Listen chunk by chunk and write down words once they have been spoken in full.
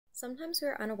Sometimes we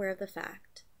are unaware of the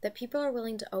fact that people are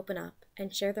willing to open up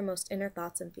and share their most inner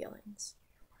thoughts and feelings,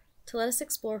 to let us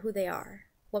explore who they are,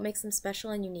 what makes them special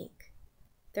and unique,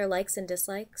 their likes and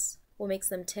dislikes, what makes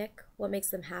them tick, what makes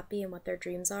them happy, and what their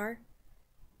dreams are.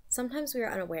 Sometimes we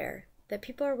are unaware that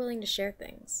people are willing to share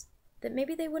things that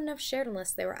maybe they wouldn't have shared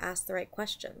unless they were asked the right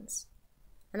questions.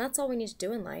 And that's all we need to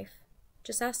do in life,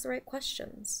 just ask the right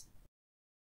questions.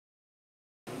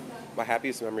 My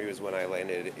happiest memory was when I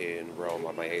landed in Rome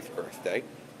on my 8th birthday.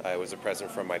 It was a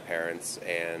present from my parents,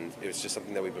 and it was just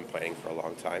something that we've been planning for a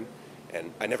long time.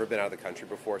 And I'd never been out of the country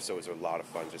before, so it was a lot of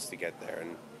fun just to get there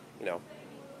and,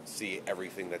 see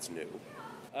everything that's new.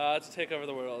 To take over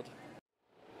the world.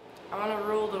 I want to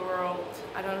rule the world.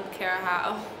 I don't care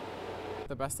how.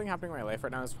 The best thing happening in my life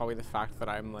right now is probably the fact that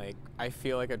I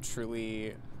feel like a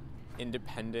truly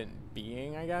independent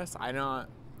being, I guess.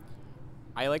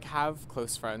 I have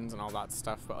close friends and all that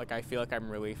stuff, but I feel like I'm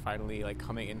really finally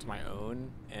coming into my own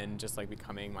and just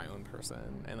becoming my own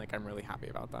person, and I'm really happy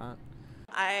about that.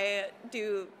 I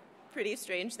do pretty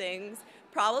strange things.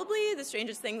 Probably the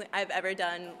strangest thing that I've ever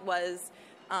done was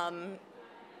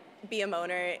be a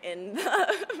moaner in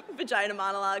the vagina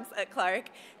monologues at Clark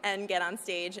and get on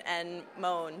stage and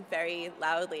moan very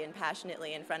loudly and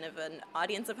passionately in front of an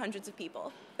audience of hundreds of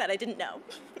people that I didn't know.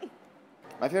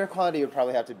 My favorite quality would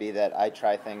probably have to be that I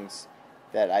try things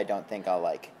that I don't think I'll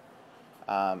like.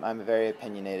 I'm very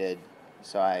opinionated,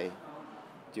 so I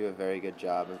do a very good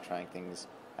job of trying things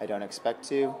I don't expect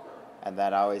to, and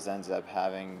that always ends up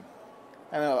having,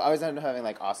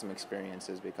 awesome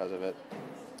experiences because of it.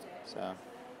 So.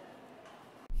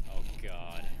 Oh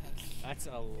God, that's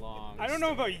a long I don't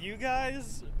know about you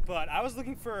guys, but I was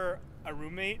looking for a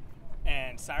roommate,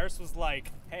 and Cyrus was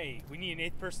like, hey, we need an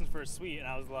 8th person for a suite, and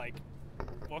I was like,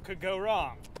 what could go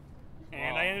wrong?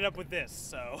 And I ended up with this,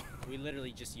 so. We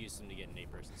literally just used him to get an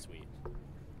 8-person suite.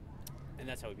 And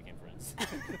that's how we became friends.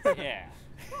 Yeah.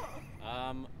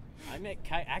 I met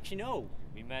Kai, actually no,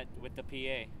 we met with the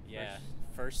PA. Yeah.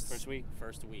 First week?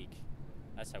 First week.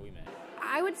 That's how we met.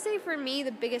 I would say for me,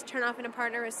 the biggest turnoff in a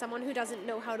partner is someone who doesn't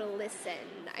know how to listen.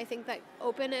 I think that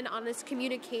open and honest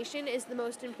communication is the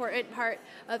most important part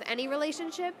of any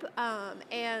relationship.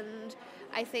 And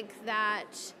I think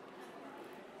that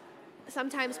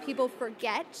sometimes people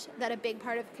forget that a big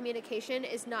part of communication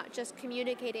is not just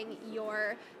communicating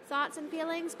your thoughts and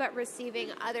feelings, but receiving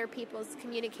other people's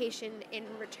communication in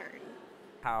return.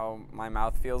 How my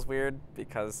mouth feels weird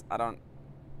because I'm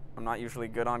not usually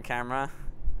good on camera,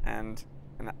 and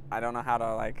I don't know how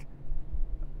to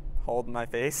hold my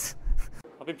face.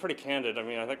 I'll be pretty candid.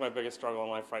 I think my biggest struggle in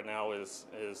life right now is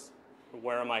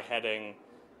where am I heading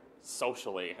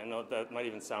socially? I know that might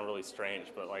even sound really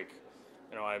strange, but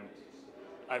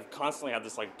I've constantly had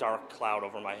this dark cloud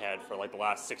over my head for the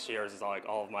last 6 years. Is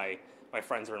all of my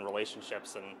friends are in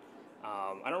relationships, and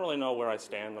I don't really know where I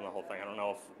stand on the whole thing. I don't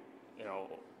know if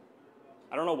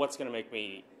I don't know what's going to make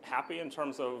me happy in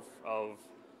terms of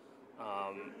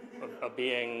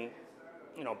being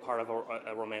part of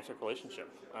a romantic relationship.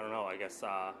 I don't know. I guess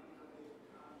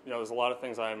there's a lot of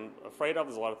things I'm afraid of.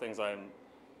 There's a lot of things I'm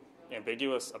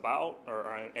ambiguous about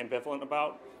or ambivalent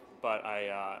about. But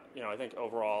I think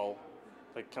overall,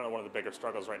 kind of one of the bigger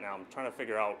struggles right now, I'm trying to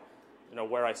figure out,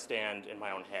 where I stand in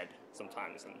my own head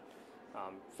sometimes, and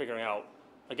figuring out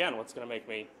again what's going to make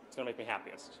me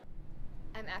happiest.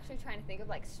 I'm actually trying to think of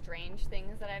strange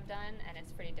things that I've done, and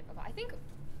it's pretty difficult. I think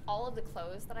all of the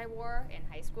clothes that I wore in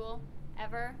high school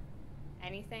ever,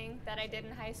 anything that I did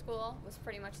in high school was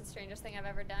pretty much the strangest thing I've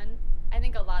ever done. I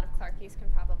think a lot of Clarkies can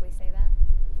probably say that.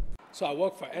 So I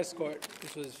worked for Escort.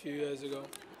 This was a few years ago.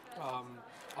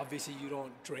 Obviously, you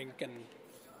don't drink and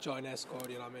join Escort.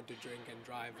 You're not meant to drink and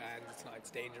drive vans.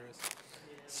 It's dangerous.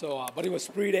 So, but it was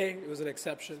spree day. It was an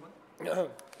exception.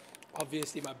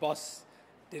 Obviously, my boss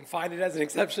didn't find it as an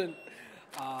exception.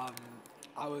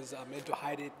 I was meant to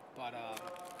hide it, but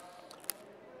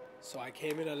so I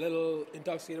came in a little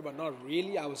intoxicated, but not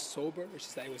really. I was sober. It's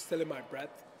just that it was still in my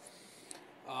breath.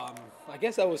 I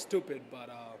guess I was stupid, but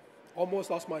almost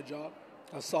lost my job.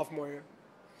 I was sophomore year.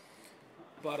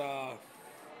 But I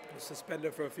was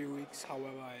suspended for a few weeks.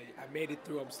 However, I made it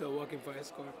through. I'm still working for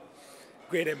Escort.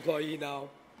 Great employee now.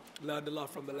 Learned a lot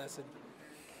from the lesson.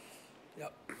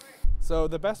 Yep. So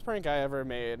the best prank I ever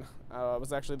made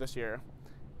was actually this year.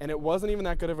 And it wasn't even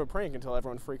that good of a prank until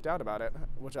everyone freaked out about it,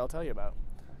 which I'll tell you about.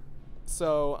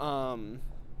 So I'm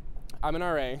an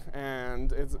RA,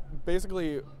 and it's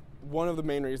basically one of the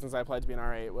main reasons I applied to be an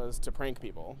RA was to prank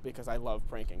people, because I love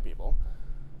pranking people.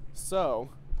 So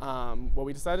what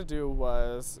we decided to do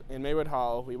was, in Maywood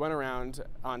Hall, we went around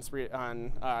on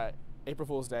April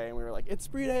Fool's Day, and we were like, it's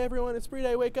spree day, everyone, it's spree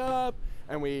day, wake up.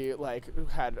 And we like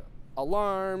had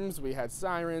alarms, we had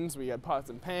sirens, we had pots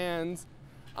and pans,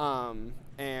 and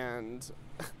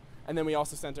then we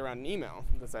also sent around an email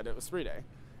that said it was spree day.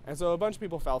 And so a bunch of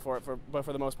people fell for it, but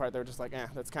for the most part they were just like,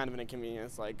 that's kind of an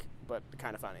inconvenience, like, but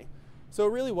kind of funny. So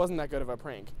it really wasn't that good of a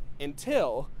prank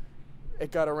until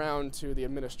it got around to the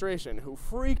administration, who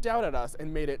freaked out at us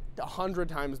and made it 100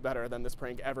 times better than this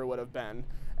prank ever would have been.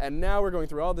 And now we're going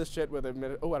through all this shit with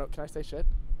can I say shit?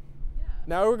 Yeah.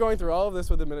 Now we're going through all of this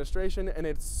with administration, and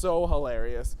it's so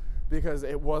hilarious because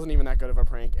it wasn't even that good of a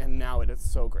prank, and now it is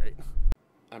so great.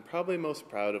 I'm probably most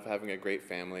proud of having a great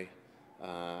family.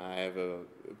 I have a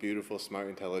beautiful, smart,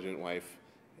 intelligent wife,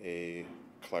 a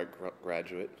Clark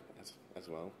graduate as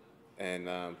well, and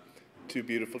 2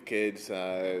 beautiful kids.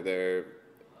 They're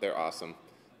awesome.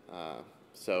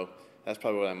 So that's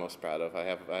probably what I'm most proud of. I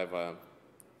have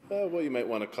what you might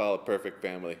want to call a perfect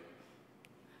family.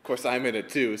 Of course, I'm in it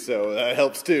too, so that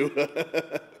helps too.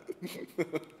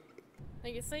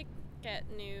 I guess like get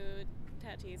new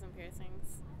tattoos and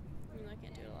piercings. I mean, I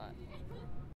can't do it a lot.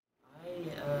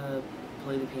 I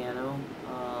play the piano.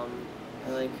 I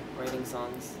like writing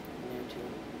songs in there too.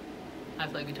 I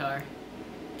play guitar.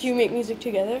 Do you make music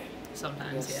together?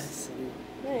 Sometimes, yes.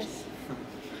 Nice.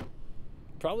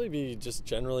 Probably be just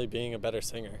generally being a better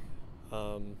singer.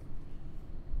 John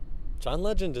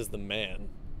Legend is the man.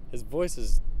 His voice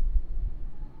is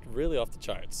really off the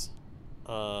charts.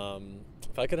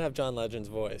 If I could have John Legend's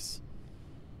voice,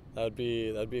 that'd be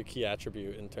a key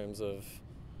attribute in terms of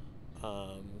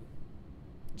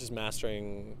just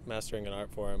mastering an art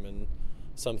form and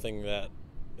something that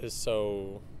is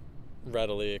so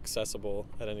readily accessible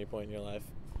at any point in your life.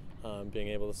 Being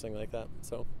able to sing like that,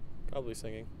 so probably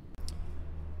singing.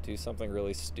 Do something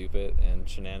really stupid and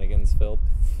shenanigans filled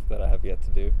that I have yet to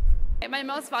do. My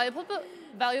most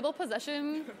valuable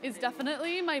possession is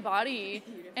definitely my body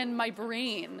and my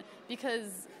brain,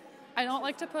 because I don't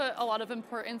like to put a lot of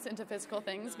importance into physical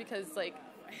things, because like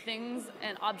things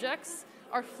and objects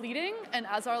are fleeting, and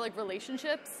as are like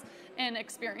relationships and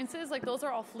experiences, like those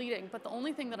are all fleeting, but the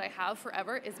only thing that I have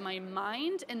forever is my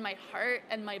mind and my heart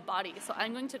and my body. So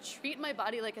I'm going to treat my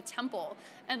body like a temple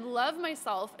and love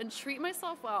myself and treat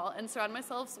myself well and surround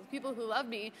myself with people who love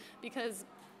me, because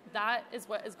that is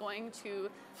what is going to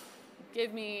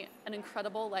give me an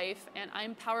incredible life, and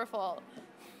I'm powerful.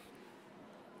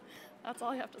 That's all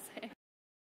I have to say.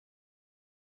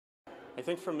 I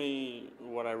think for me,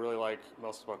 what I really like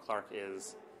most about Clark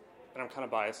is, and I'm kind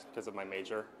of biased because of my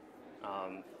major,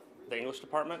 the English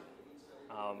department.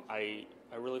 I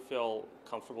really feel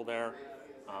comfortable there.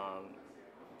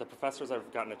 The professors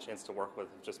I've gotten a chance to work with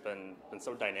have just been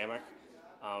so dynamic,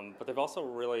 but they've also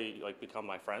really like become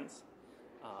my friends.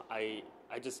 I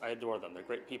adore them. They're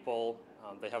great people.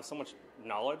 They have so much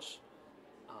knowledge,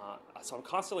 so I'm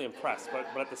constantly impressed.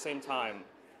 But at the same time,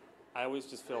 I always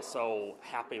just feel so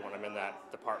happy when I'm in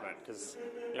that department, because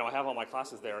I have all my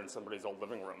classes there in somebody's old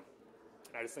living room.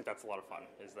 And I just think that's a lot of fun,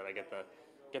 is that I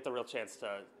get the real chance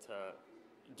to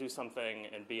do something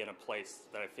and be in a place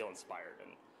that I feel inspired.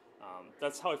 And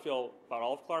that's how I feel about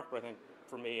all of Clark, but I think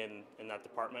for me in that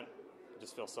department, I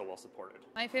just feel so well supported.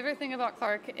 My favorite thing about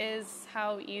Clark is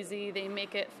how easy they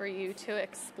make it for you to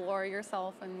explore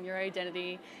yourself and your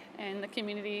identity and the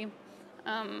community.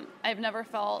 I've never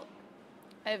felt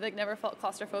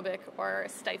claustrophobic or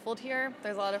stifled here.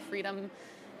 There's a lot of freedom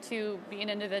to be an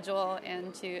individual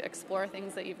and to explore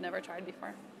things that you've never tried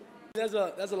before. There's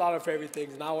a lot of favorite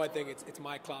things. Now I think it's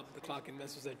my club, the Clark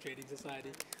Investors and Trading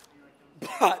Society.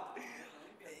 But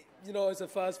it's the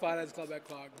first finance club at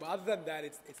Clark. But other than that,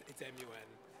 it's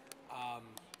MUN.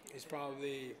 It's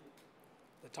probably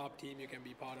the top team you can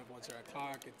be part of once you're at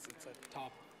Clark. It's a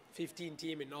top 15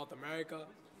 team in North America.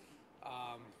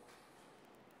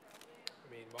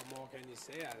 What more can you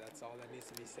say? That's all that needs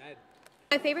to be said.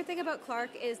 My favorite thing about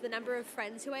Clark is the number of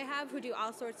friends who I have who do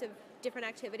all sorts of different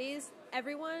activities.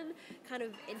 Everyone kind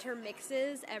of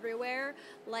intermixes everywhere.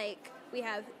 Like, we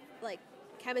have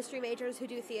chemistry majors who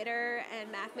do theater,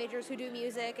 and math majors who do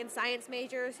music, and science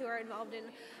majors who are involved in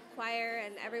choir,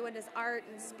 and everyone does art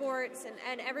and sports,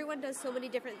 and everyone does so many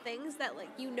different things that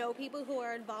people who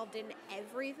are involved in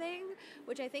everything,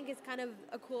 which I think is kind of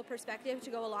a cool perspective to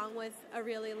go along with a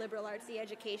really liberal artsy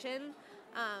education,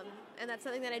 and that's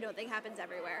something that I don't think happens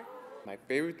everywhere. My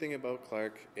favorite thing about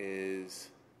Clark is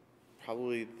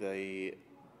probably the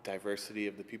diversity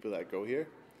of the people that go here.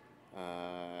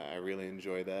 I really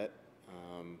enjoy that.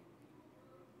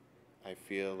 I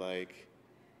feel like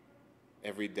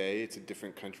every day it's a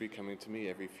different country coming to me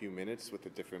every few minutes with a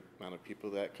different amount of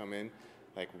people that come in.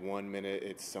 like 1 minute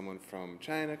it's someone from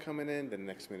China coming in, the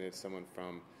next minute it's someone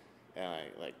from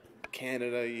like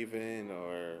Canada even,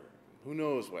 or who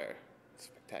knows where. It's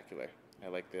spectacular.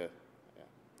 I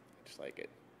just like it.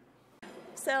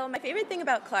 So my favorite thing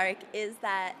about Clark is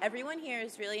that everyone here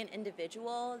is really an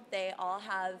individual. They all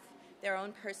have their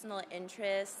own personal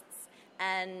interests,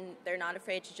 and they're not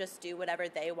afraid to just do whatever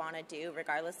they want to do,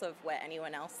 regardless of what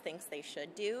anyone else thinks they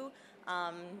should do.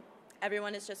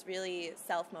 Everyone is just really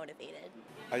self-motivated.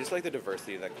 I just like the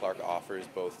diversity that Clark offers,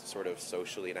 both sort of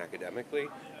socially and academically.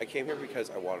 I came here because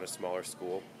I wanted a smaller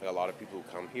school, like a lot of people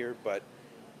who come here, but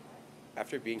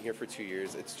after being here for 2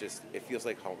 years, it feels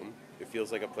like home. It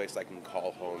feels like a place I can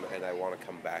call home and I want to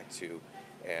come back to,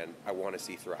 and I want to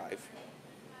see thrive.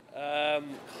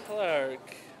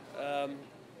 Clark.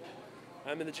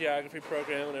 I'm in the geography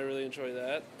program and I really enjoy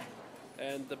that.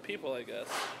 And the people, I guess.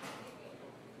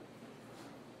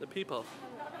 The people.